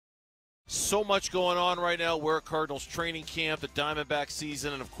So much going on right now. We're at Cardinals training camp, the Diamondback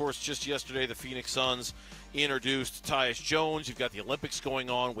season, and of course, just yesterday, the Phoenix Suns introduced Tyus Jones. You've got the Olympics going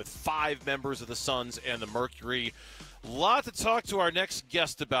on with 5 members of the Suns and the Mercury. A lot to talk to our next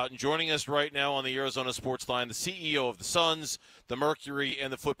guest about, and joining us right now on the Arizona Sports Line, the CEO of the Suns, the Mercury,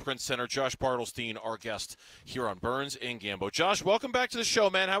 and the Footprint Center, Josh Bartelstein, our guest here on Burns Gambo. Josh, welcome back to the show,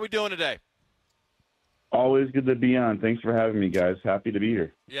 man. How are we doing today? Always good to be on. Thanks for having me, guys. Happy to be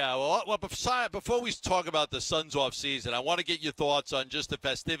here. Yeah, well, before we talk about the Suns off season, I want to get your thoughts on just the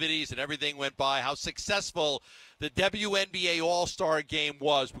festivities and everything went by, how successful the WNBA All-Star Game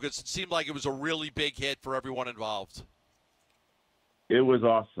was, because it seemed like it was a really big hit for everyone involved. It was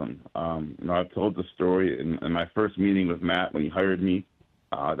awesome. I've told the story in my first meeting with Matt when he hired me.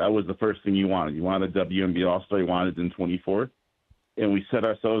 That was the first thing you wanted. You wanted a WNBA All-Star. You wanted it in 24. And we set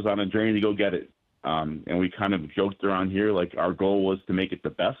ourselves on a journey to go get it. And we kind of joked around here like our goal was to make it the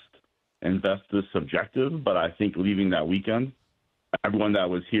best, and best is subjective. But I think leaving that weekend, everyone that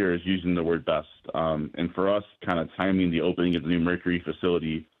was here is using the word best. And for us, kind of timing the opening of the new Mercury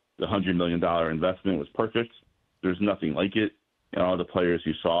facility, the $100 million investment was perfect. There's nothing like it. And all the players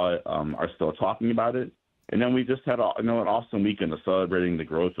who saw it are still talking about it. And then we just had an awesome weekend of celebrating the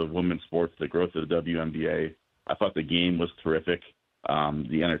growth of women's sports, the growth of the WNBA. I thought the game was terrific.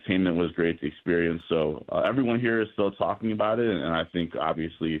 The entertainment was great, the experience. So everyone here is still talking about it, and I think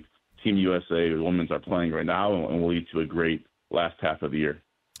obviously Team USA, the women's are playing right now, and will lead to a great last half of the year.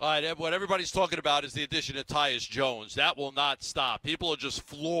 All right, what everybody's talking about is the addition of Tyus Jones. That will not stop. People are just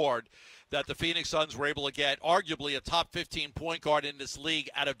floored that the Phoenix Suns were able to get arguably a top 15 point guard in this league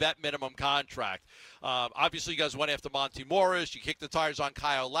at a vet minimum contract. Obviously, you guys went after Monty Morris. You kicked the tires on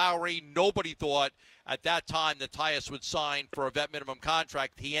Kyle Lowry. Nobody thought at that time that Tyus would sign for a vet minimum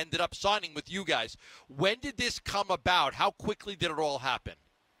contract. He ended up signing with you guys. When did this come about? How quickly did it all happen?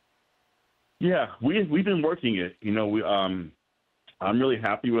 Yeah, we've been working it. I'm really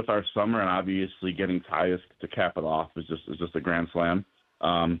happy with our summer, and obviously getting Tyus to cap it off is just a grand slam.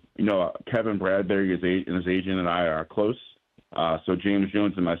 Kevin Bradbury and his agent and I are close. So James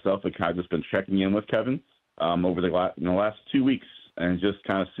Jones and myself have kind of just been checking in with Kevin over the last 2 weeks, and just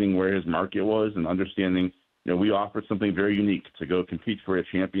kind of seeing where his market was and understanding, we offered something very unique to go compete for a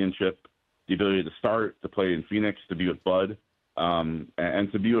championship, the ability to start, to play in Phoenix, to be with Bud,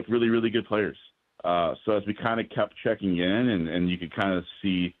 and to be with really, really good players. So as we kind of kept checking in and you could kind of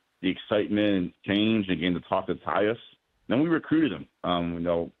see the excitement and change and getting to talk to Tyus, then we recruited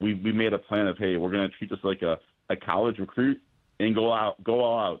him. We made a plan of, hey, we're going to treat this like a college recruit and go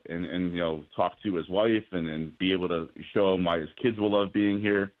all out and talk to his wife and be able to show him why his kids will love being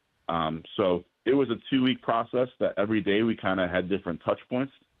here. So it was a 2-week process that every day we kind of had different touch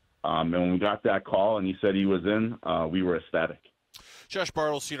points. And when we got that call and he said he was in, we were ecstatic. Josh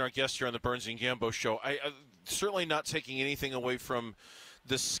Bartelstein, our guest here on the Burns Gambo show. I certainly not taking anything away from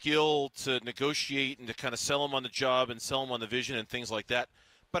the skill to negotiate and to kind of sell him on the job and sell him on the vision and things like that.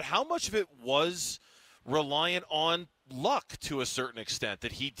 But how much of it was reliant on luck to a certain extent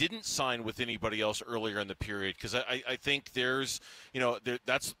that he didn't sign with anybody else earlier in the period? Because I think there's,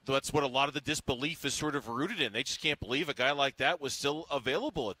 that's what a lot of the disbelief is sort of rooted in. They just can't believe a guy like that was still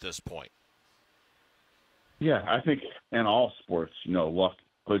available at this point. Yeah, I think in all sports, luck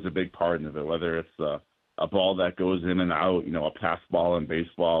plays a big part in it, whether it's a ball that goes in and out, a pass ball in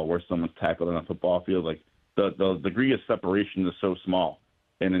baseball, where someone's tackled on a football field. Like the degree of separation is so small.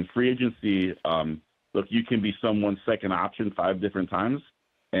 And in free agency, look, you can be someone's second option 5 different times.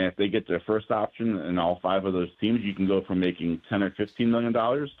 And if they get their first option in all 5 of those teams, you can go from making $10 or $15 million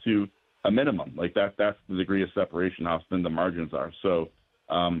to a minimum. Like that's the degree of separation, how thin the margins are. So,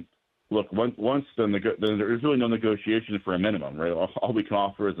 look, once then there's really no negotiation for a minimum, right? All we can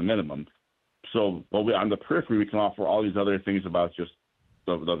offer is a minimum. So, on the periphery, we can offer all these other things about just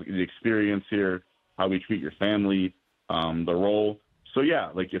the experience here, how we treat your family, the role. So,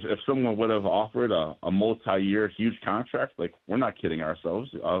 yeah, like if someone would have offered a multi-year huge contract, like we're not kidding ourselves.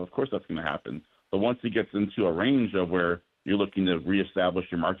 Of course that's going to happen. But once it gets into a range of where you're looking to reestablish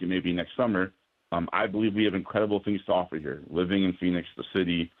your market maybe next summer, I believe we have incredible things to offer here. Living in Phoenix, the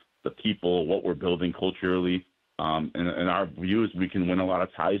city, the people, what we're building culturally. And our view is we can win a lot of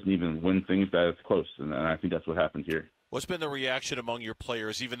ties and even win things that it's close. And I think that's what happened here. What's been the reaction among your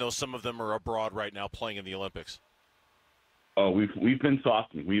players, even though some of them are abroad right now playing in the Olympics? Oh, we've been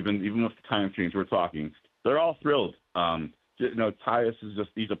talking. Even with the time change, we're talking. They're all thrilled. Tyus is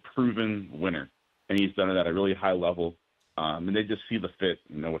he's a proven winner, and he's done it at a really high level. And they just see the fit.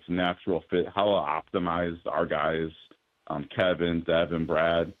 It's a natural fit. How optimized our guys, Kevin, Devin,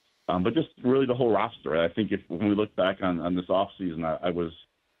 Brad. But just really the whole roster. I think when we look back on this offseason, I was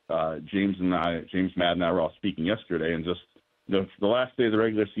James Madden and I were all speaking yesterday, and just the last day of the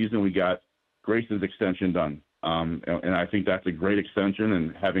regular season, we got Grayson's extension done. And I think that's a great extension,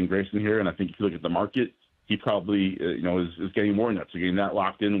 and having Grayson here, and I think if you look at the market, he probably, is getting more than that. So getting that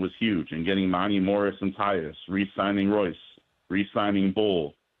locked in was huge, and getting Monty Morris and Tyus, re-signing Royce, re-signing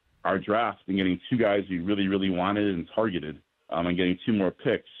Bull, our draft, and getting two guys we really, really wanted and targeted, and getting two more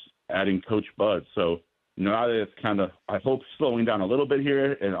picks, adding Coach Bud. So now that it's kind of, I hope, slowing down a little bit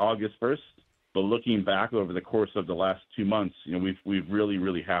here in August 1st, but looking back over the course of the last 2 months, we've really,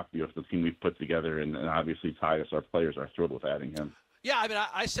 really happy with the team we've put together, and obviously Tyus, our players, are thrilled with adding him. Yeah, I mean,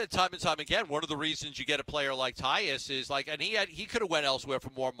 I said time and time again, one of the reasons you get a player like Tyus is and he could have went elsewhere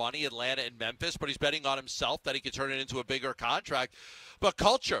for more money, Atlanta and Memphis, but he's betting on himself that he could turn it into a bigger contract. But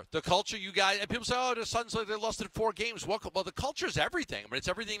the culture you guys, and people say, oh, the Suns, they lost in 4 games. Well, the culture is everything. I mean, it's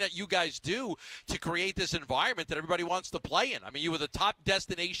everything that you guys do to create this environment that everybody wants to play in. I mean, you were the top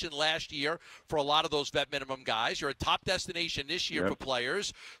destination last year for a lot of those vet minimum guys. You're a top destination this year for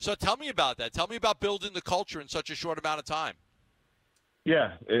players. So tell me about that. Tell me about building the culture in such a short amount of time.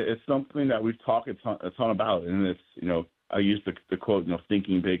 Yeah, it's something that we've talked a ton about, and it's, I use the quote,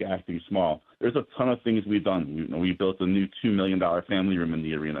 thinking big, acting small. There's a ton of things we've done. We built a new $2 million family room in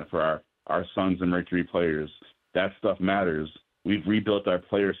the arena for our Suns and Mercury players. That stuff matters. We've rebuilt our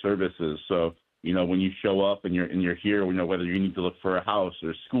player services. So, when you show up and you're here, whether you need to look for a house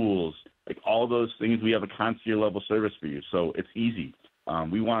or schools, like all those things, we have a concierge level service for you. So it's easy.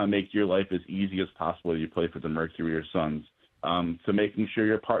 We want to make your life as easy as possible as you play for the Mercury or Suns. To making sure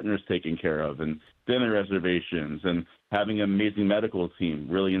your partner is taken care of, and dinner reservations, and having an amazing medical team,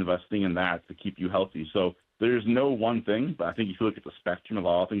 really investing in that to keep you healthy. So there's no one thing, but I think if you look at the spectrum of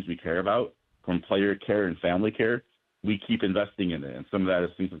all things we care about, from player care and family care, we keep investing in it. And some of that is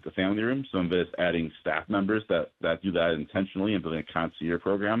things like the family room. Some of it is adding staff members that do that intentionally and building a concierge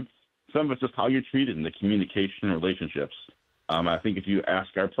program. Some of it's just how you're treated and the communication and relationships. I think if you ask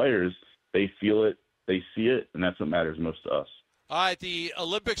our players, they feel it, they see it, and that's what matters most to us. All right, the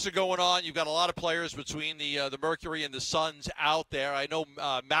Olympics are going on. You've got a lot of players between the Mercury and the Suns out there. I know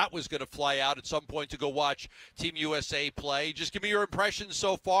Matt was going to fly out at some point to go watch Team USA play. Just give me your impressions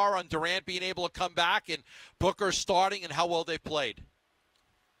so far on Durant being able to come back and Booker starting and how well they've played.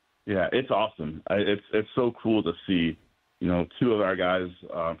 Yeah, it's awesome. It's so cool to see, 2 of our guys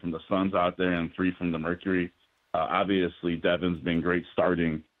from the Suns out there and 3 from the Mercury. Obviously, Devin's been great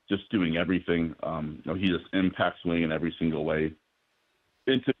starting, just doing everything. He just impacts swing in every single way.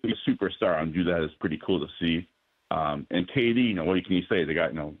 And to be a superstar and do that is pretty cool to see. And KD, what can you say? The guy,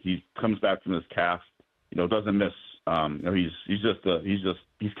 he comes back from his calf, doesn't miss.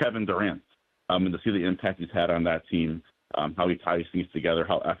 He's Kevin Durant. And to see the impact he's had on that team, how he ties things together,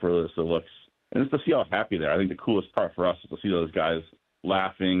 how effortless it looks, and just to see how happy they are. I think the coolest part for us is to see those guys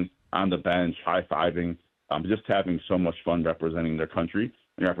laughing on the bench, high-fiving, just having so much fun representing their country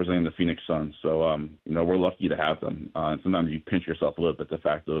and representing the Phoenix Suns. So, we're lucky to have them. And sometimes you pinch yourself a little bit, the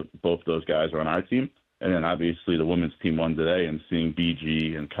fact that both those guys are on our team. And then obviously the women's team won today, and seeing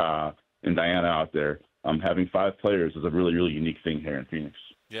BG and Ka and Diana out there, having 5 players is a really, really unique thing here in Phoenix.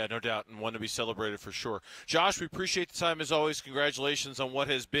 Yeah, no doubt, and one to be celebrated for sure. Josh, we appreciate the time as always. Congratulations on what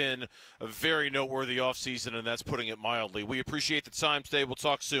has been a very noteworthy offseason, and that's putting it mildly. We appreciate the time today. We'll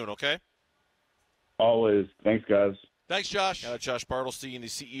talk soon, okay? Always. Thanks, guys. Thanks, Josh. Josh Bartelstein, the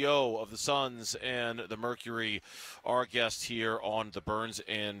CEO of the Suns and the Mercury, our guest here on the Burns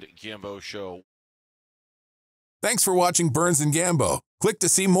and Gambo Show. Thanks for watching Burns and Gambo. Click to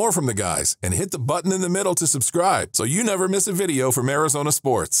see more from the guys and hit the button in the middle to subscribe so you never miss a video from Arizona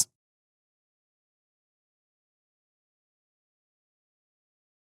sports.